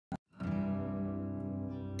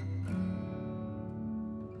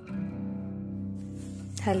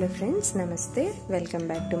Hello friends, నమస్తే. Welcome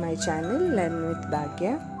back to my channel learn with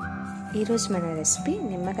భాగ్య. ఈరోజు మన రెసిపీ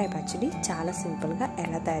నిమ్మకాయ పచ్చడి చాలా సింపుల్గా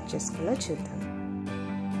ఎలా తయారు చేసుకోవాలో చూద్దాం.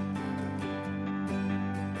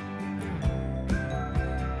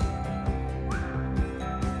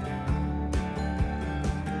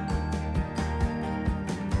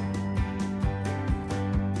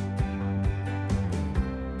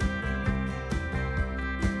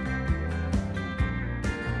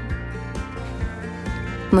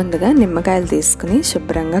 ముందుగా నిమ్మకాయలు తీసుకుని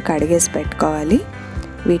శుభ్రంగా కడిగేసి పెట్టుకోవాలి.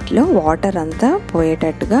 వీటిలో వాటర్ అంతా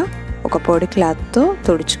పోయేటట్టుగా ఒక పొడి క్లాత్తో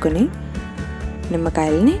తుడుచుకుని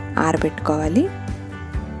నిమ్మకాయలని ఆరబెట్టుకోవాలి.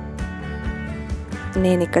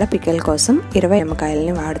 నేను ఇక్కడ పికిల్ కోసం 20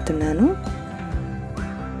 నిమ్మకాయలని వాడుతున్నాను.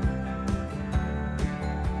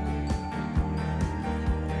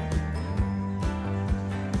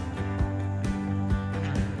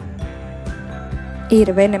 ఈ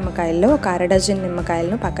 20 నిమ్మకాయల్లో ఒక అర డజన్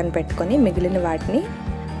నిమ్మకాయలను పక్కన పెట్టుకొని మిగిలిన వాటిని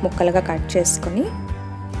ముక్కలుగా కట్ చేసుకొని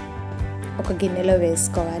ఒక గిన్నెలో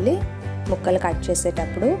వేసుకోవాలి. ముక్కలు కట్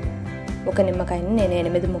చేసేటప్పుడు ఒక నిమ్మకాయని నేను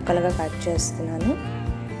 8 ముక్కలుగా కట్ చేస్తున్నాను.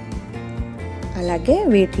 అలాగే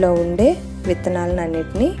వీటిలో ఉండే విత్తనాలను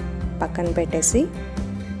అన్నిటినీ పక్కన పెట్టేసి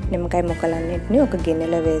నిమ్మకాయ ముక్కలన్నిటినీ ఒక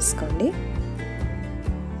గిన్నెలో వేసుకోండి.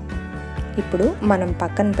 ఇప్పుడు మనం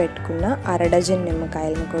పక్కన పెట్టుకున్న అర డజన్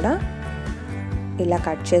నిమ్మకాయలను కూడా ఇలా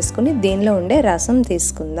కట్ చేసుకుని దీనిలో ఉండే రసం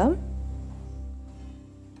తీసుకుందాం.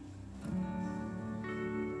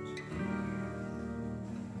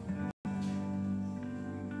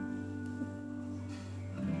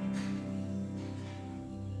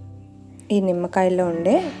 ఈ నిమ్మకాయలో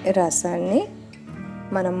ఉండే రసాన్ని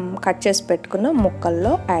మనం కట్ చేసి పెట్టుకున్న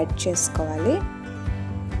ముక్కల్లో యాడ్ చేసుకోవాలి.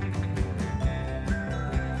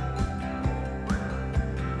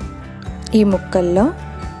 ఈ ముక్కల్లో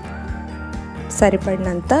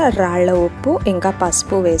సరిపడినంత రాళ్ళ ఉప్పు ఇంకా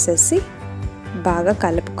పసుపు వేసేసి బాగా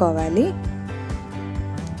కలుపుకోవాలి.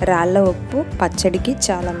 రాళ్ళ ఉప్పు పచ్చడికి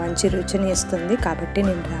చాలా మంచి రుచిని ఇస్తుంది కాబట్టి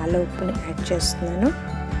నేను రాళ్ళ ఉప్పుని యాడ్ చేస్తున్నాను.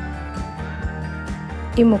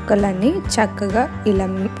 ఈ ముక్కలన్నీ చక్కగా ఇలా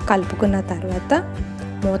కలుపుకున్న తర్వాత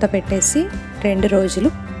మూత పెట్టేసి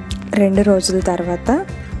 2 రోజుల తర్వాత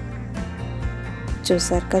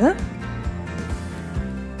చూసారు కదా,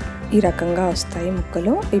 ఈ రకంగా వస్తాయి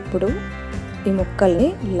ముక్కలు. ఇప్పుడు ఈ ముక్కల్ని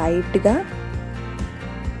లైట్గా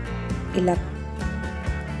ఇలా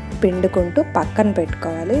పిండుకుంటూ పక్కన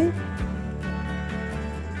పెట్టుకోవాలి.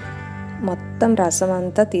 మొత్తం రసం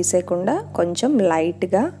అంతా తీసేయకుండా కొంచెం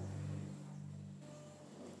లైట్గా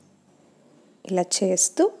ఇలా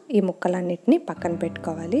చేస్తూ ఈ ముక్కలన్నిటినీ పక్కన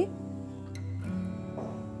పెట్టుకోవాలి.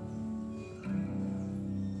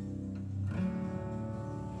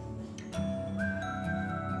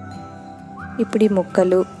 ఇప్పుడు ఈ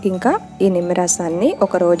ముక్కలు ఇంకా ఈ నిమ్మరసాన్ని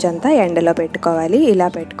ఒక రోజంతా ఎండలో పెట్టుకోవాలి. ఇలా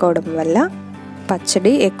పెట్టుకోవడం వల్ల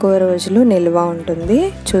పచ్చడి ఎక్కువ రోజులు నిల్వ ఉంటుంది.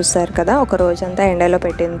 చూసారు కదా, ఒక రోజంతా ఎండలో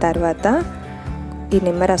పెట్టిన తర్వాత ఈ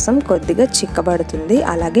నిమ్మరసం కొద్దిగా చిక్కబడుతుంది.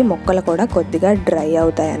 అలాగే ముక్కలు కూడా కొద్దిగా డ్రై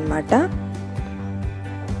అవుతాయి అన్నమాట.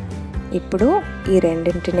 ఇప్పుడు ఈ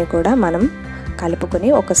రెండింటిని కూడా మనం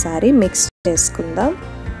కలుపుకొని ఒకసారి మిక్స్ చేసుకుందాం.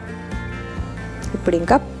 ఇప్పుడు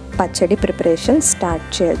ఇంకా పచ్చడి ప్రిపరేషన్ స్టార్ట్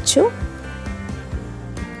చేయొచ్చు.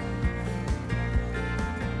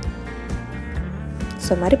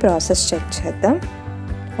 సో మరి ప్రాసెస్ చెక్ చేద్దాం.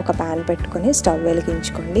 ఒక ప్యాన్ పెట్టుకొని స్టవ్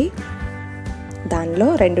వెలిగించుకోండి. దానిలో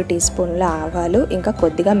 2 టీ స్పూన్ల ఆవాలు ఇంకా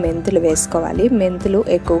కొద్దిగా మెంతులు వేసుకోవాలి. మెంతులు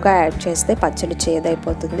ఎక్కువగా యాడ్ చేస్తే పచ్చడి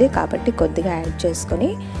చేదైపోతుంది కాబట్టి కొద్దిగా యాడ్ చేసుకొని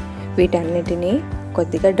వీటన్నిటిని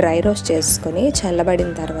కొద్దిగా డ్రై రోస్ట్ చేసుకొని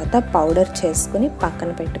చల్లబడిన తర్వాత పౌడర్ చేసుకొని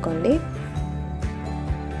పక్కన పెట్టుకోండి.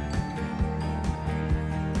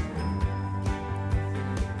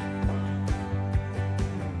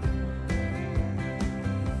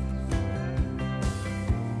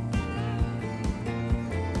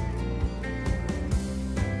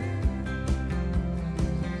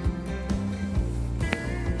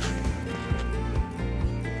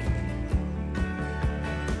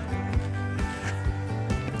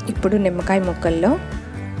 ఇప్పుడు నిమ్మకాయ ముక్కల్లో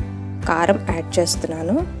కారం యాడ్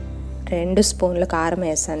చేస్తున్నాను. 2 స్పూన్ల కారం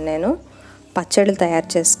వేసాను నేను. పచ్చళ్ళు తయారు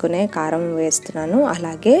చేసుకునే కారం వేస్తున్నాను.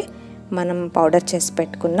 అలాగే మనం పౌడర్ చేసి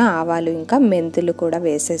పెట్టుకున్న ఆవాలు ఇంకా మెంతులు కూడా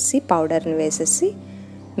వేసేసి పౌడర్ని వేసేసి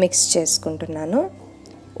మిక్స్ చేసుకుంటున్నాను.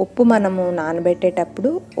 ఉప్పు మనము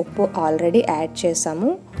నానబెట్టేటప్పుడు ఉప్పు ఆల్రెడీ యాడ్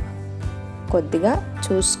చేసాము. కొద్దిగా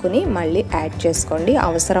చూసుకుని మళ్ళీ యాడ్ చేసుకోండి.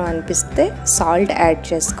 అవసరం అనిపిస్తే సాల్ట్ యాడ్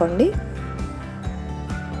చేసుకోండి.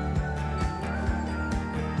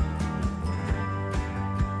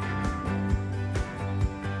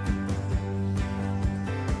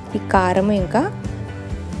 ఈ కారం ఇంకా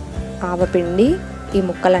ఆవపిండి ఈ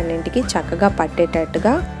ముక్కలన్నింటికి చక్కగా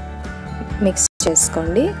పట్టేటట్టుగా మిక్స్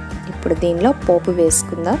చేసుకోండి. ఇప్పుడు దీనిలో పోపు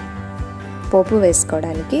వేసుకుందాం. పోపు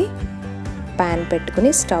వేసుకోవడానికి ప్యాన్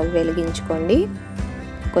పెట్టుకుని స్టవ్ వెలిగించుకోండి.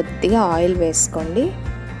 కొద్దిగా ఆయిల్ వేసుకోండి.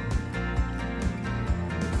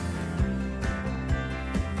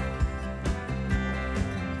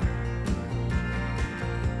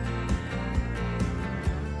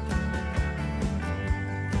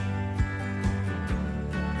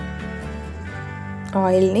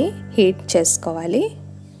 ఆయిల్ని హీట్ చేసుకోవాలి.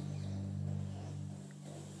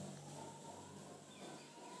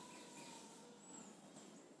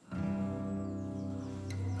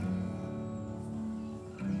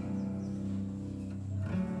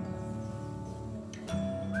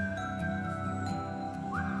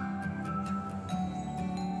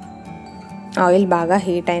 ఆయిల్ బాగా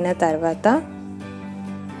హీట్ అయిన తర్వాత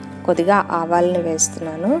కొద్దిగా ఆవాలను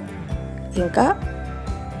వేస్తున్నాను. ఇంకా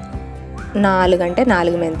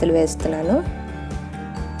 4 మెంతులు వేస్తున్నాను.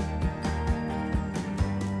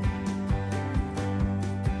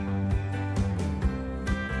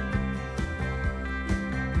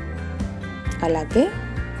 అలాగే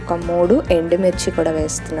ఒక 3 ఎండుమిర్చి కూడా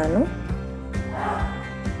వేస్తున్నాను.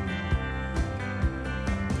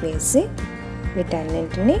 వేసి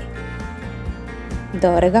వీటన్నింటినీ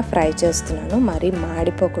దోరగా ఫ్రై చేస్తున్నాను. మరి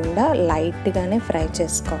మాడిపోకుండా లైట్గానే ఫ్రై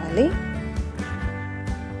చేసుకోవాలి.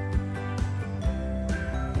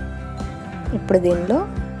 ఇప్పుడు దీనిలో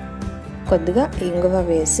కొద్దిగా ఇంగువ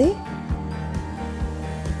వేసి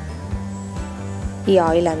ఈ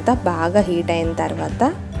ఆయిల్ అంతా బాగా హీట్ అయిన తర్వాత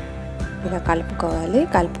ఇలా కలుపుకోవాలి.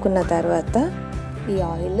 కలుపుకున్న తర్వాత ఈ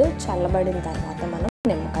ఆయిల్ చల్లబడిన తర్వాత మనం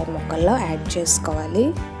నిమ్మకాయ ముక్కల్లో యాడ్ చేసుకోవాలి.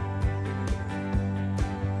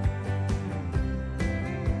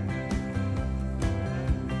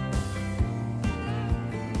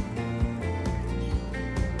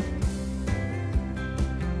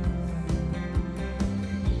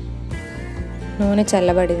 నూనె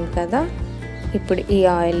చల్లబడింది కదా, ఇప్పుడు ఈ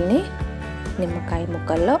ఆయిల్ని నిమ్మకాయ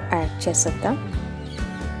ముక్కల్లో యాడ్ చేసేద్దాం.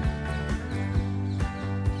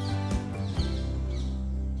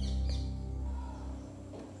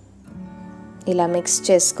 ఇలా మిక్స్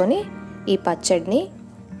చేసుకొని ఈ పచ్చడిని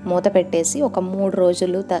మూత పెట్టేసి ఒక 3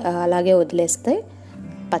 రోజులు అలాగే వదిలేస్తే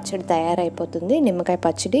పచ్చడి తయారైపోతుంది. నిమ్మకాయ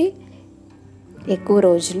పచ్చడి ఎక్కువ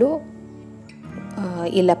రోజులు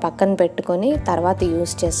ఇలా పక్కన పెట్టుకొని తర్వాత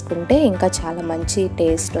యూస్ చేసుకుంటే ఇంకా చాలా మంచి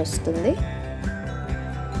టేస్ట్ వస్తుంది.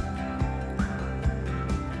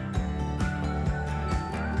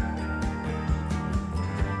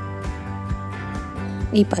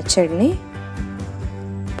 ఈ పచ్చడిని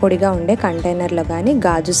పొడిగా ఉండే కంటైనర్లో కానీ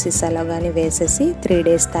గాజు సీసాలో కానీ వేసేసి 3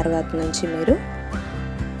 డేస్ తర్వాత నుంచి మీరు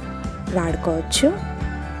వాడుకోవచ్చు.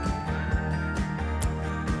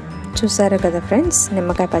 చూసారు కదా ఫ్రెండ్స్,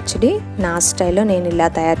 నిమ్మకాయ పచ్చడి నా స్టైల్లో నేను ఇలా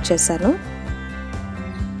తయారు చేశాను.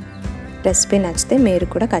 రెసిపీ నచ్చితే మీరు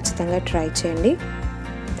కూడా ఖచ్చితంగా ట్రై చేయండి.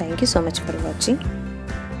 Thank you so much for watching.